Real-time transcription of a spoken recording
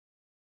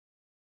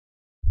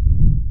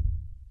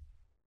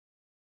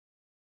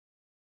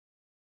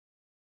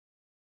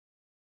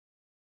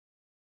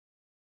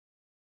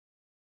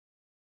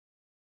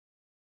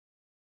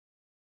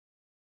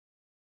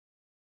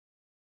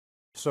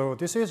So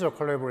this is a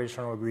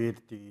collaboration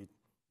with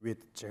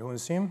Jaehoon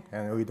Shim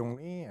and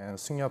Euidong and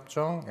Seongyeop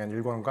Jeong and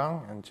Ilkueon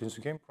Kang and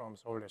Jin-Soo from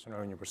Seoul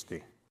National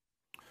University.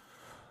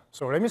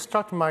 So let me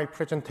start my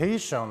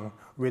presentation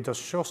with a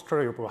short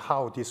story of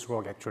how this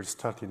work actually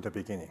started in the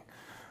beginning.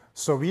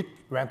 So we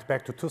went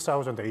back to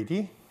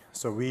 2080.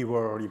 So we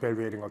were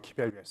evaluating a key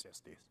value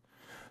SSDs.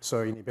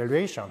 So in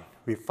evaluation,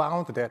 we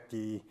found that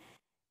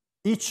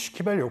each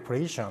key value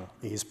operation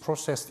is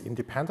processed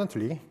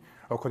independently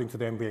according to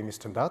the NVMe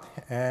standard,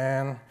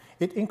 and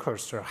it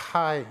incurs a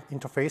high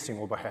interfacing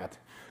overhead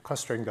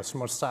considering the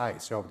small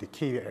size of the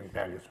key and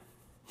values.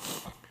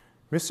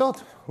 We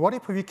thought, what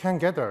if we can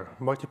gather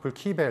multiple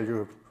key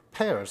value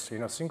pairs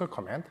in a single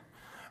command?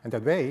 And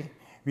that way,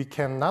 we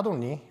can not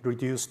only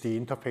reduce the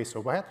interface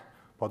overhead,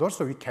 but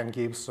also we can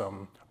give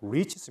some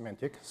rich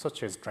semantics,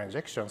 such as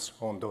transactions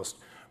on those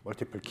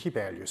multiple key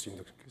values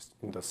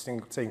in the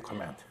same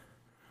command.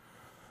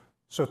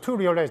 So to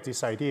realize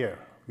this idea,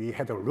 we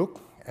had a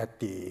look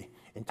at the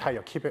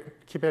entire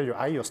key value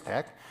I/O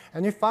stack,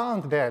 and we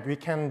found that we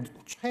can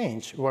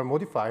change or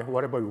modify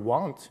whatever we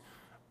want,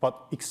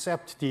 but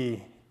except the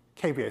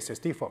KB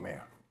SSD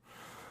firmware.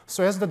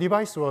 So as the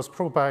device was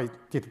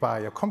provided by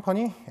a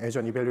company as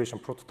an evaluation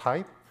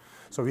prototype,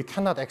 so we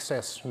cannot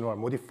access nor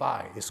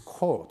modify its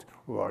code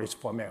or its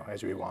firmware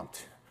as we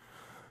want.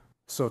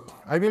 So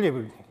I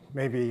believe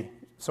maybe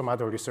some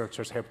other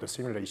researchers have the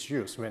similar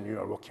issues when you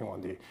are working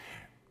on the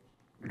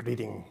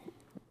leading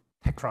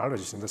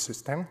technologies in the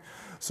system.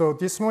 So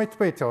this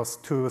motivates us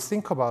to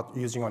think about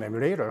using an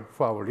emulator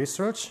for our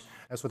research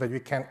so that we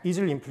can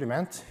easily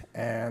implement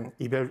and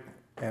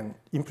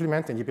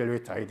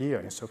evaluate the idea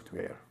in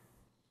software.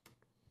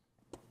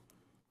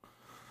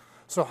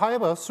 So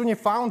however, soon we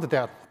found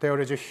that there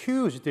is a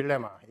huge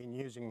dilemma in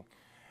using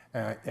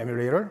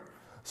emulator.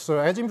 So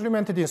as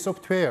implemented in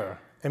software,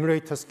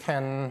 emulators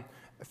can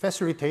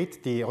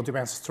facilitate the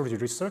advanced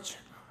storage research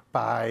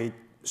by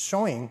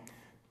showing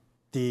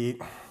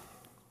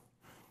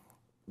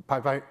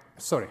by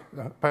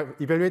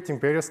evaluating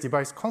various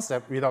device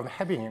concepts without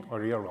having a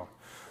real one.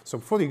 So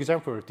for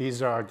example,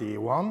 these are the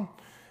one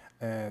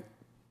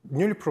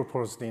newly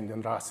proposed in the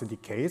last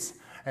decades,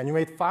 and you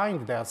may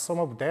find that some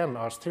of them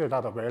are still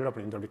not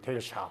available in the retail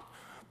shop.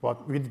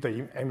 But with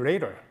the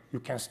emulator,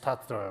 you can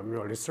start the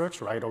real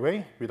research right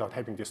away without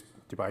having these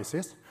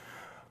devices.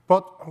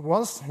 But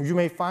once you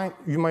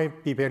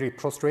might be very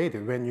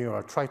frustrated when you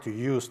are trying to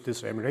use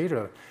this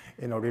emulator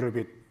in a little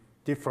bit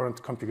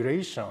different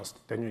configurations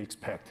than you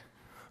expect.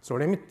 So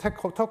let me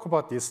talk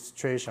about these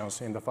situations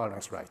in the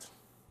following slides.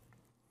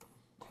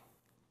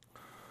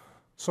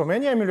 So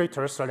many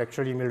emulators are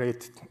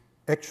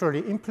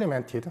actually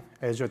implemented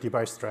as a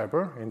device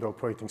driver in the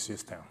operating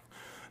system.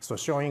 So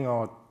showing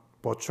a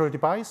virtual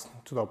device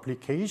to the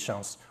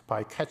applications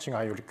by catching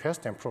I/O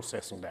requests and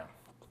processing them.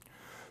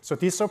 So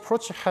this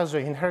approach has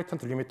an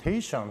inherent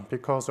limitation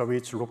because of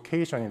its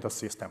location in the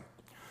system.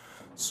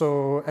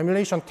 So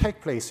emulation takes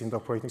place in the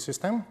operating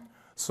system,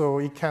 so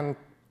it can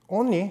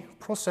only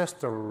process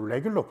the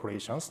regular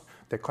operations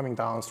that are coming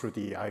down through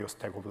the I/O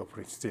stack of the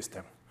operating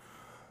system.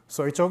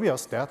 So it's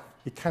obvious that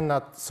it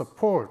cannot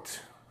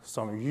support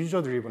some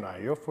user-driven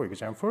I/O, for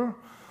example.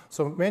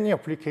 So many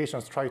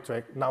applications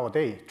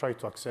nowadays try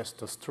to access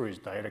the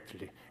storage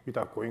directly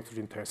without going through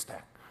the entire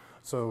stack.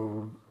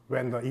 So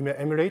when the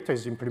emulator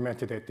is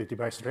implemented at the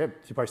device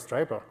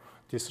driver,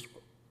 this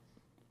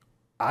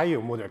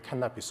I/O model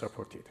cannot be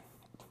supported.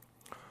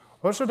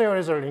 Also, there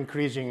is an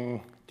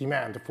increasing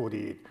demand for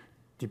the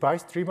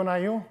device-driven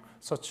I/O,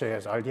 such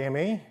as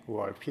RDMA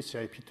or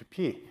PCI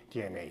P2P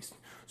DMAs,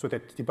 so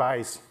that the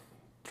device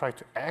tries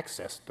to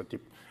access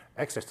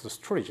the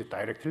storage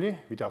directly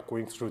without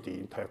going through the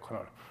entire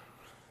kernel.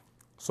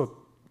 So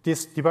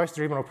these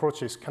device-driven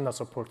approaches cannot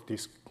support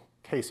these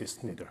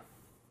cases neither.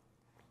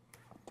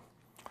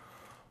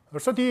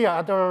 Also, the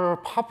other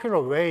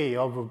popular way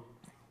of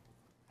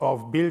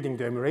building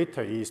the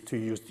emulator is to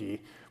use the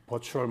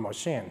virtual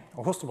machine,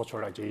 or host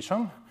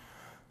virtualization.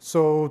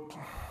 So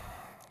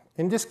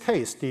in this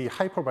case, the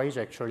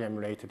hypervisor actually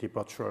emulated the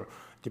virtual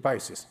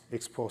devices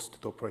exposed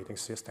to the operating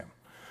system.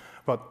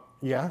 But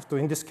yeah, so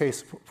in this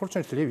case,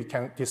 fortunately,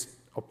 this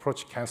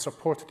approach can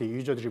support the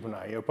user-driven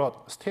I/O,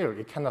 but still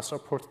it cannot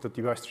support the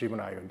device-driven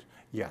I/O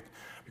yet,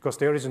 because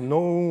there is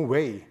no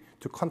way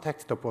to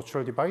contact the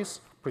virtual device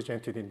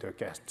presented in the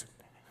guest.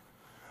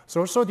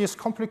 So also this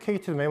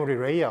complicated memory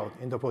layout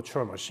in the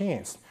virtual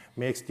machines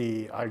makes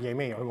the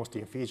RDMA almost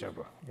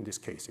infeasible in these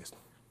cases.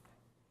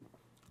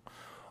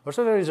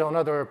 Also, there is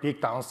another big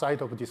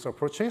downside of these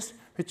approaches,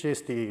 which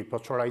is the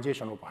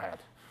virtualization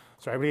overhead.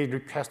 So every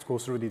request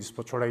goes through this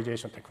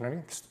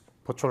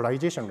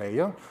virtualization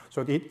layer,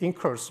 so it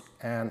incurs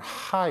a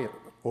high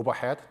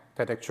overhead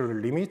that actually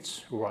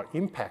limits or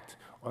impact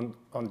on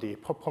the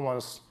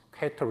performance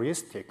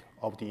characteristic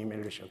of the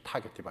emulation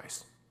target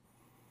device.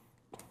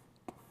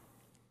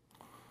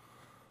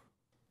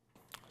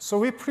 So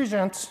we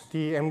present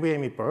the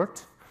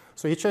NVMeVirt.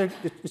 So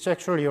it's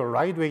actually a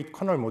lightweight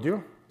kernel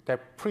module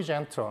that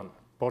presents a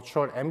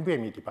virtual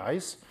NVMe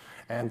device.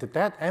 And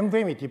that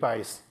NVMe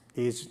device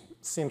is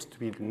seems to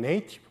be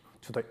native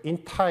to the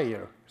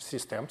entire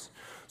systems,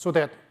 so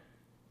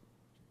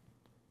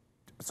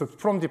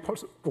from the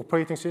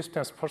operating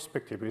system's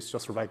perspective, it's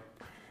just like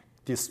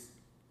this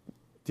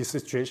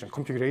situation,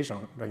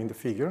 configuration, like in the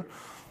figure.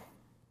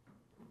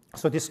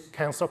 So this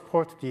can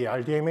support the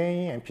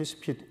RDMA and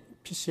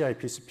PCI,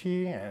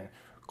 PCP, and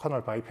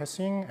kernel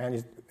bypassing,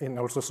 and it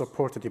also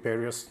support the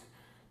various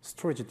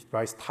storage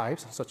device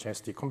types, such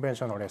as the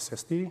conventional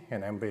SSD,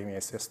 and NVMe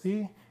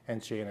SSD,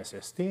 and GN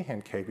SSD,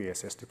 and KB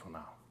SSD for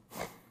now.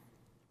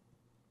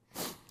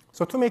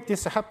 So to make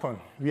this happen,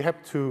 we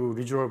have to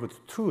resolve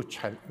two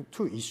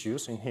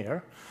issues in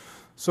here.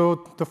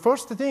 So the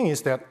first thing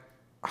is that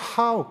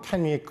how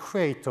can we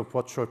create a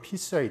virtual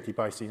PCI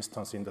device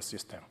instance in the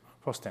system?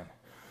 First thing.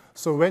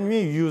 So when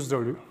we use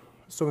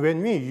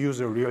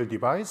a real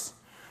device,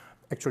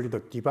 actually the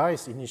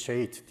device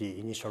initiates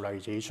the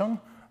initialization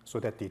so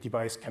that the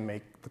device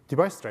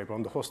driver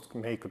on the host can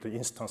make the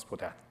instance for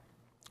that.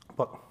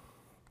 But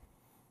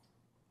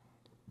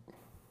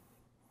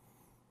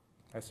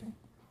I see.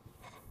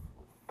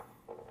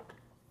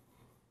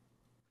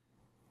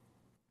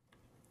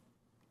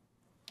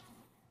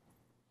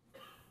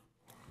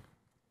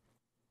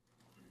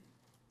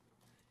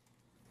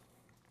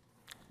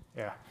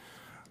 Yeah.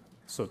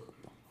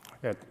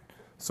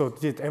 So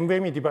the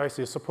NVMe device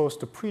is supposed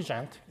to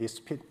present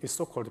its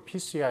so-called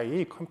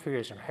PCIe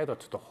configuration header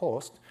to the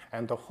host,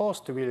 and the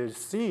host will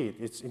see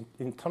its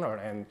internal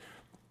and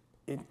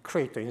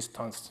create the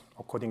instance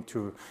according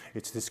to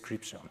its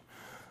description.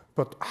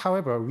 But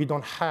however, we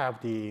don't have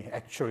the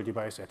actual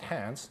device at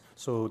hand,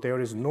 so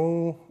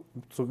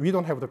we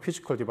don't have the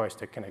physical device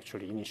that can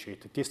actually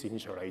initiate this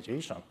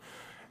initialization.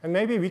 And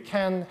maybe we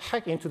can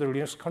hack into the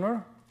Linux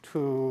kernel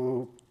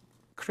to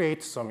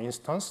create some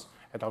instance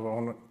at our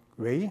own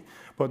way,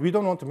 but we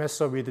don't want to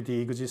mess up with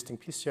the existing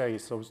PCI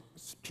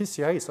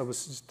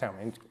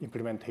subsystem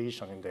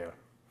implementation in there.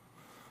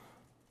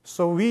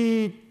 So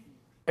we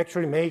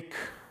actually make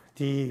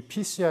the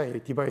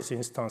PCI device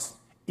instance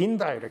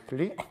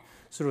indirectly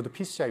through the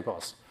PCI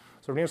bus.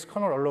 So Linux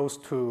kernel allows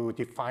to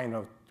define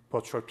a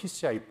virtual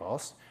PCI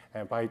bus,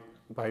 and by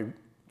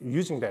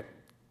using that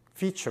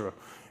feature,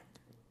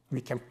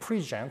 we can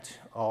present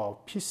a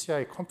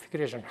PCI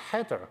configuration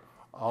header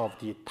of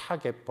the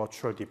target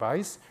virtual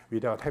device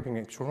without having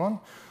an actual one.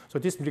 So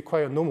this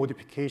requires no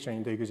modification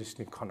in the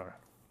existing kernel.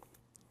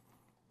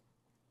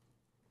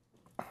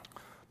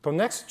 The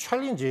next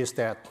challenge is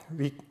that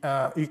we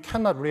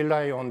cannot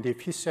rely on the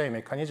PCI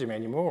mechanism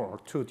anymore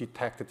to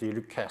detect the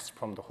request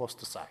from the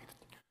host side.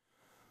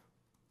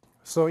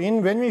 So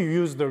when we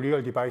use the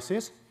real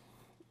devices,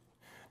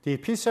 the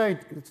PCI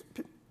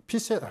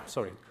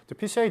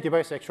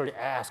device actually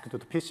asks the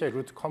PCI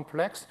root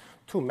complex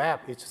to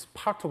map its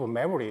part of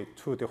memory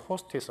to the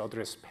host's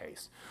address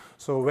space.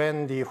 So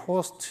when the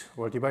host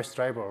or device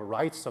driver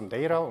writes some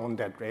data on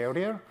that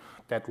area,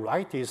 that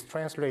write is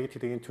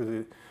translated into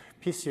the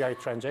PCI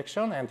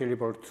transaction and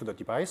delivered to the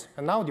device.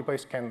 And now the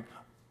device can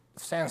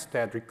sense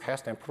that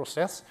request and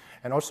process,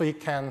 and also it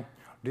can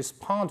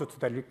respond to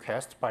that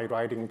request by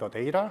writing the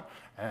data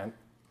and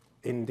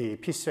in the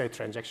PCI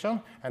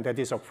transaction, and that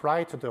is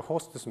applied to the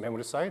host's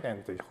memory side,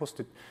 and the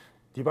host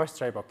device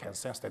driver can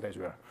sense that as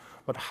well.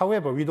 But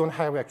however, we don't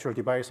have actual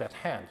device at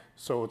hand,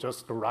 so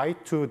just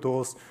write to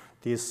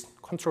these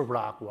control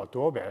block or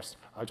doorbells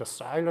are just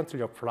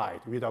silently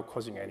applied without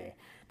causing any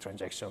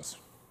transactions.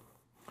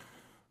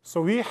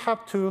 So we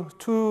have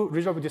to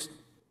resolve these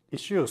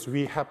issues,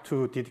 we have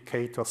to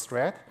dedicate a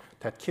thread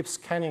that keeps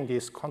scanning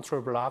these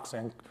control blocks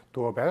and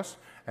doorbells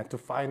and to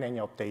find any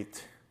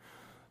update.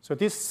 So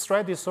this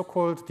thread is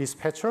so-called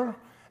dispatcher,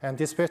 and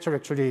dispatcher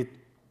actually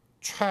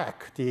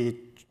track the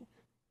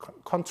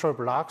control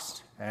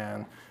blocks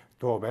and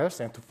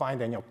doorbells and to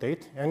find any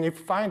update. And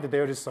if find that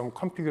there is some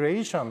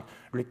configuration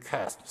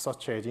request,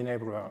 such as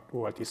enable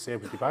or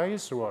disable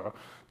device, or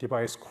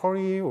device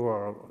query,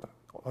 or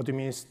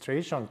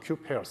administration queue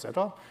pair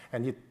setup,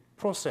 and it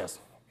process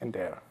in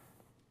there.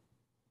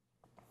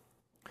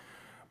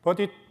 But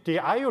the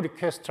I/O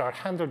requests are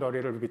handled a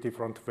little bit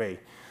different way.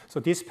 So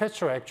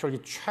dispatcher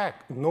actually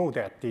know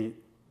that the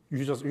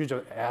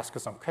user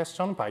asks some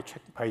question by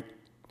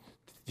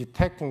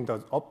detecting the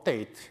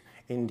update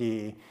in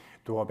the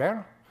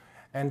doorbell,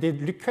 and the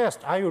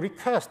request, I/O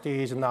request,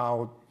 is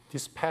now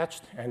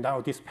dispatched, and now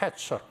this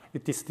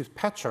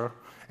dispatcher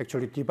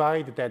actually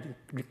divide that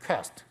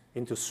request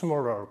into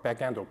smaller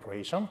backend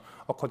operation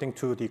according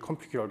to the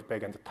configured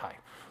backend type.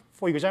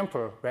 For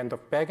example, when the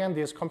backend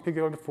is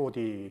configured for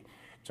the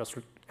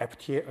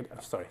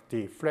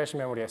the flash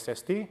memory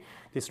SSD,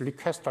 these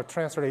requests are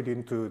translated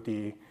into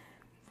the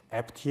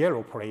FTL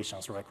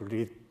operations, like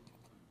read,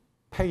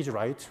 page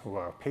write,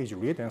 or page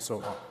read, and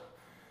so on.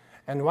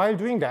 And while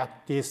doing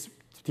that, this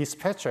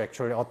dispatcher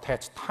actually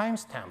attaches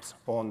timestamps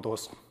on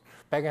those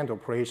backend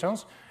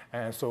operations,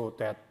 and so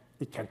that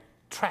it can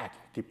track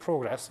the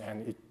progress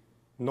and it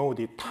know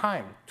the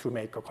time to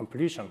make a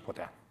completion for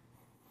that.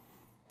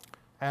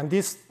 And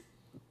these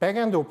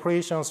backend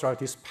operations are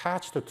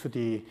dispatched to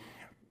the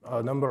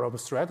number of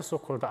threads,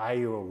 so-called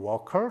I/O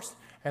workers.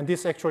 And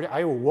this actually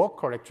I/O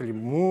worker actually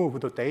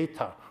move the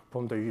data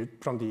from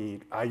the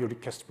I/O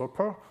request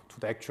buffer to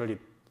the actually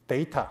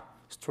data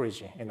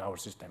storage in our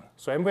system.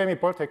 So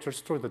NVMeVirt actually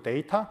stores the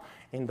data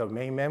in the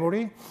main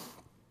memory.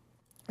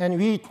 And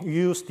we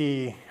use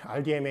the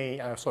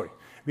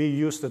we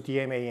use the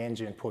DMA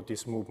engine for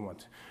this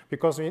movement.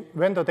 Because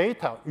when the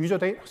data,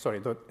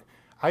 the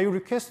I/O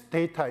request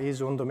data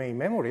is on the main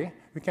memory,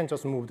 we can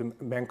just move the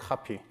main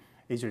copy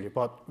easily.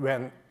 But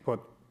when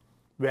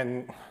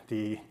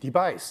the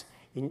device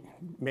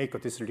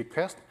make this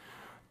request,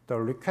 the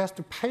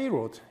request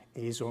payload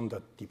is on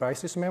the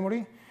device's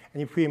memory.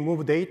 And if we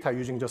move data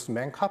using just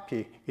main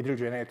copy, it will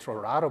generate a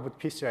lot of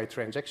PCI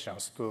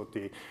transactions. So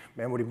the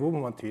memory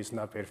movement is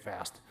not very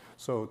fast.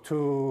 So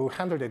to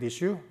handle that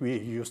issue, we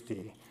use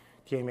the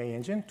DMA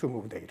engine to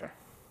move data.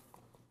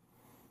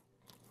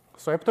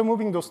 So after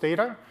moving those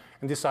data,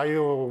 and this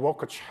I/O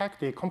worker check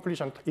the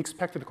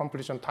expected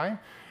completion time.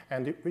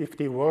 And if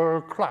the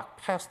word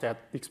clock passed that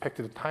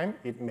expected time,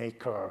 it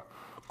make a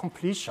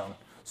completion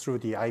through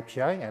the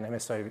IPI and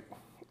MSI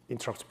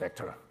interrupt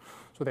vector,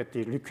 so that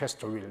the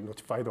requester will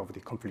notify of the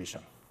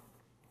completion.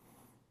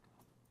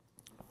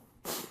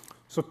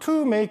 So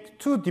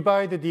to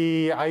divide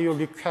the I/O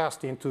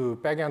request into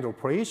backend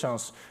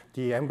operations,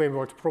 the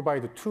NVMeVirt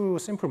provide two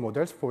simple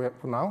models for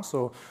now.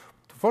 So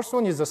the first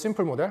one is a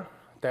simple model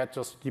that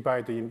just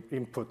divide the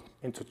input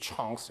into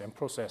chunks and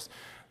process,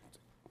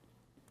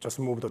 just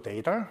move the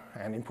data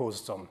and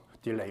impose some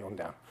delay on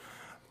them.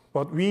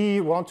 But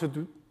we want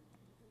to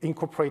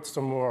incorporate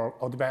some more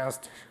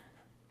advanced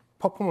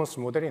performance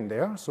model in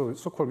there. So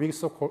we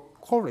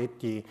call it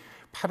the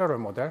parallel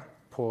model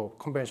for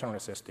conventional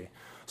SSD.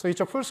 So it's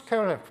a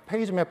full-scale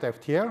page-mapped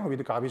FTL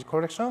with garbage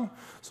collection.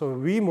 So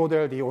we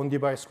model the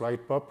on-device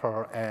write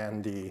buffer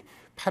and the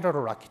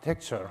parallel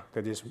architecture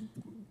that is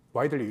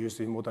widely used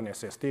in modern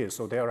SSDs.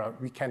 So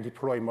we can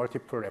deploy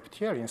multiple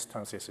FTL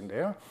instances in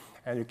there,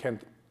 and you can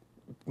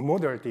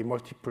model the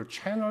multiple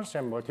channels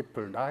and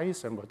multiple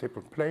dies and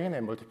multiple plane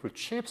and multiple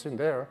chips in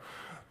there,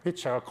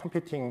 which are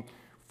competing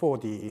for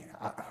the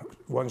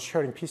one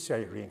sharing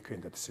PCI link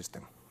in the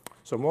system.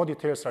 So more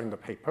details are in the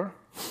paper.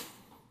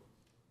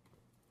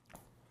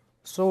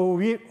 So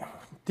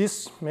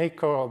this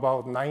make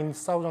about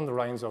 9,000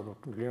 lines of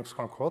Linux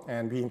kernel code,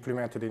 and we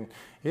implemented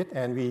it,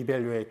 and we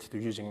evaluated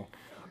using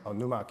a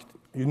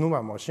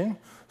NUMA machine.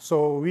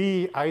 So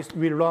we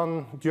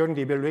run, during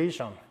the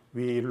evaluation,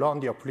 we run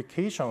the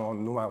application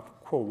on NUMA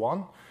Core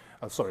 1,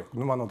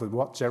 NUMA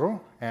Node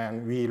 0,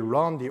 and we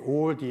run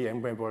all the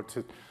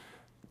NVMeVirt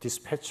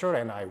dispatcher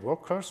and I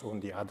workers on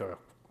the other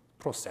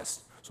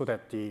process, so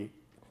that they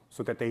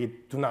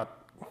do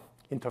not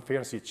interfere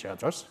with each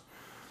other.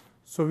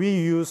 So we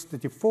used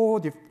the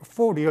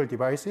four real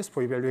devices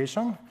for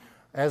evaluation.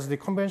 As the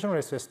conventional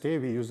SSD,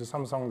 we use the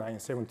Samsung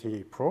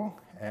 970 Pro,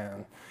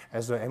 and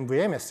as the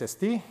NVM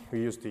SSD,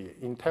 we use the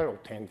Intel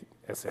Optane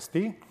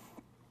SSD.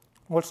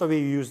 Also, we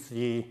use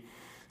the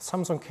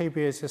Samsung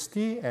KB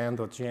SSD and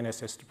the GN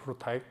SSD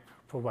prototype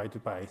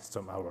provided by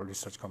our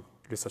research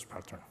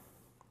partner.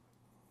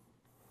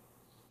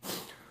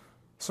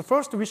 So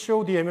first, we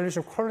show the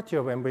emulation quality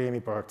of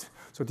NVMeVirt.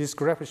 So this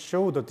graph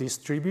shows the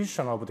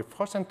distribution of the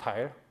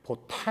percentile for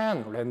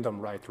 10 random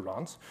write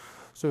runs.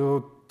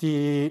 So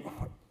the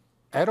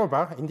error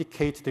bar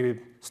indicates the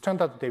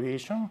standard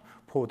deviation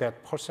for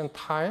that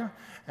percentile,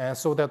 and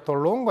so that the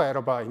longer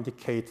error bar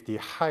indicates the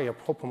higher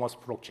performance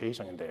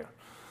fluctuation in there.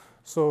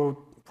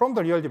 So from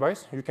the real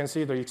device, you can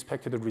see the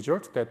expected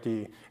result that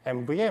the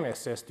NVM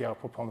SSD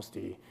outperforms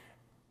the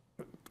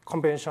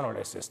conventional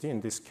SSD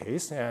in this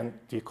case, and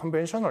the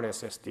conventional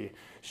SSD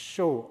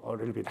show a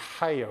little bit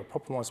higher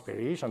performance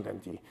variation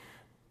than the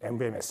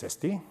NVM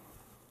SSD.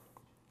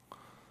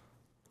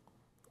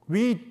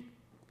 We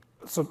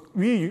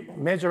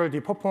measure the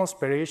performance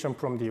variation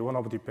from one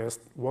of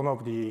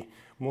the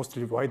most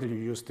widely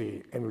used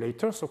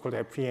emulator, so-called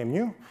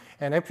FEMU.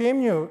 And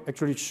FEMU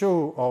actually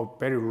show a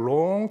very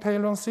long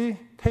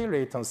tail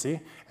latency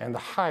and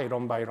high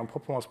run-by-run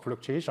performance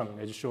fluctuation,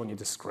 as shown in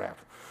this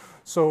graph.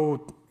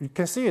 So you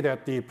can see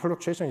that the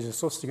fluctuation is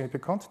so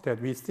significant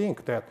that we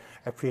think that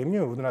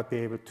FEMU would not be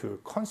able to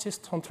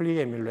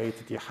consistently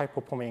emulate the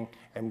high-performing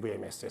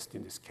NVM SSD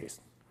in this case.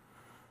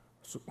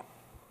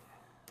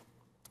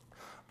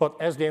 But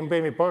as the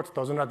NVMeVirt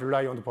does not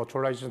rely on the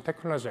virtualization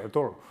technology at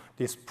all,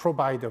 this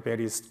provides a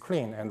very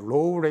clean and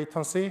low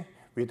latency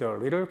with a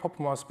little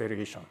performance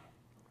variation.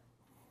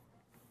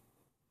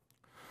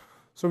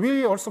 So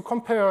we also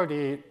compare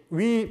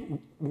we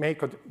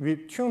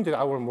tuned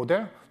our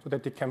model so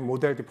that it can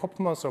model the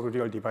performance of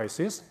real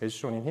devices, as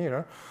shown in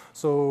here.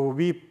 So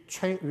we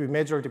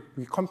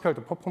compare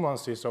the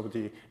performances of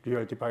the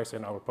real device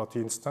and our BERT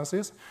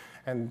instances.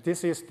 And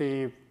this is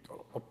the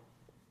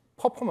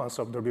performance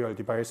of the real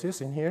devices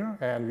in here.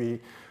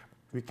 And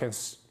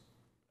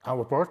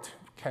our BERT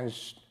can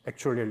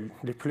actually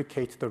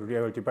replicate the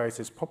real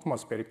device's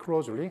performance very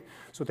closely,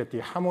 so that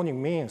the harmonic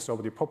means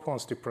of the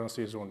performance difference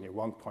is only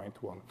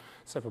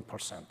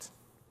 1.17%.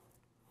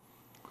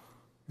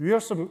 We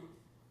also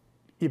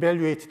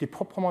evaluate the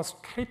performance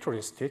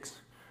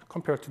characteristics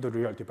compared to the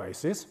real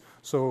devices.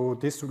 So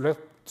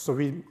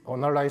we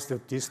analyze the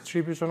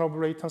distribution of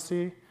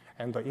latency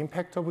and the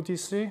impact of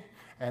DC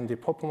and the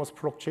performance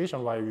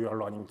fluctuation while we are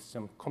running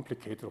some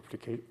complicated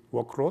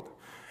workload.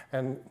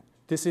 And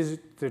this is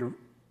the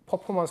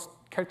performance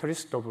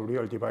characteristic of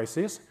real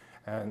devices.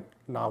 And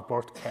now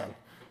BERT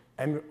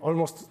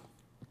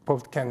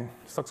can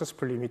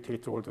successfully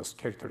imitate all those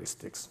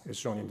characteristics as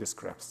shown in these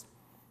graphs.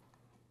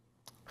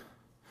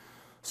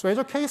 So as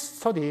a case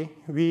study,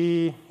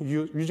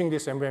 using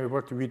this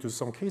NVMeVirt, we do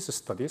some case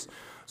studies.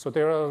 So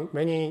there are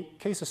many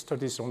case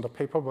studies on the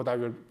paper, but I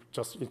will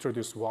just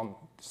introduce one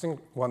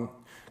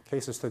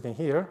case study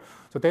here.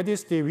 So that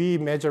is we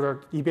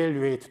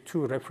evaluate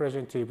two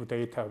representative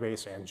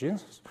database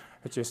engines,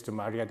 which is the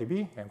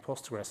MariaDB and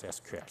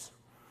PostgreSQL.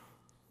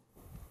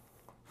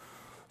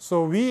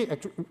 So we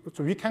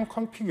can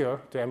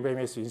configure the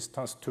NVMe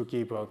instance to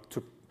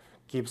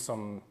give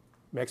some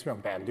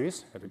maximum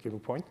bandwidth at a given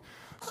point.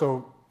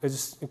 So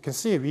as you can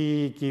see,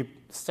 we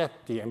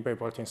set the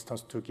NVMeVirt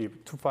instance to give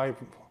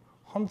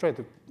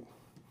 500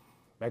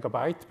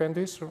 megabyte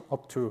bandwidth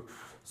up to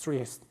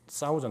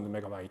 3,000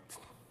 megabyte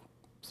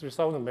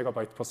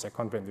per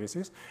second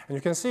bandwidth. And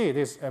you can see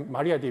this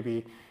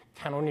MariaDB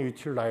can only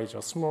utilize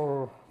a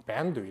small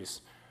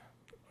bandwidth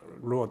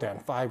lower than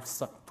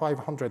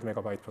 500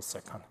 megabyte per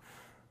second.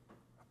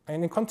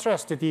 And in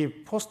contrast, the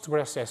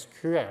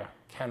PostgreSQL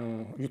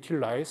can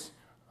utilize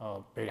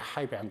very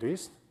high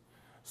bandwidth.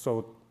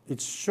 So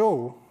it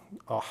shows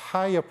a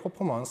higher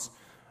performance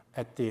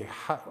at the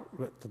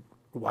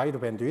wide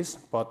bandwidth,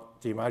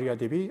 but the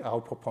MariaDB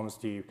outperforms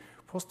the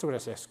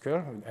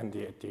PostgreSQL and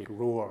the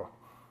lower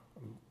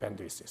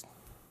bandwidth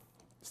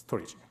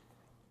storage.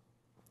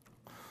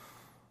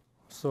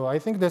 So I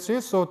think that's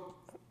it.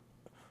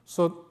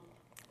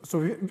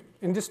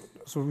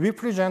 So we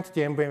present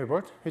the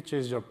NVMeVirt, which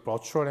is a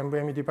virtual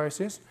NVMe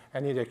devices,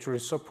 and it actually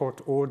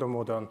supports all the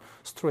modern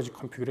storage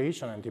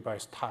configuration and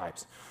device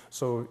types.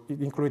 So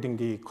including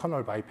the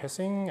kernel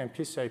bypassing and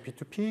PCI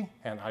P2P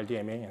and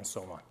RDMA and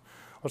so on.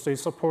 Also, it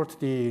supports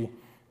the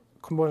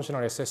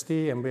conventional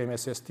SSD, NVM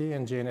SSD,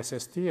 and GN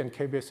SSD, and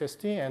KB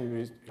SSD, and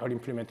we are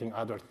implementing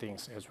other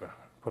things as well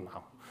for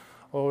now.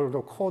 All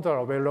the codes are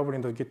available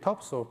in the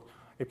GitHub, so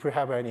if you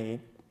have any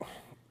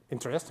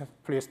interest,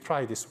 please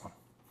try this one.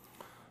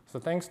 So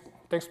thanks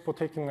for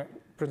taking the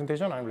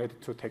presentation. I'm ready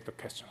to take the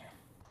question.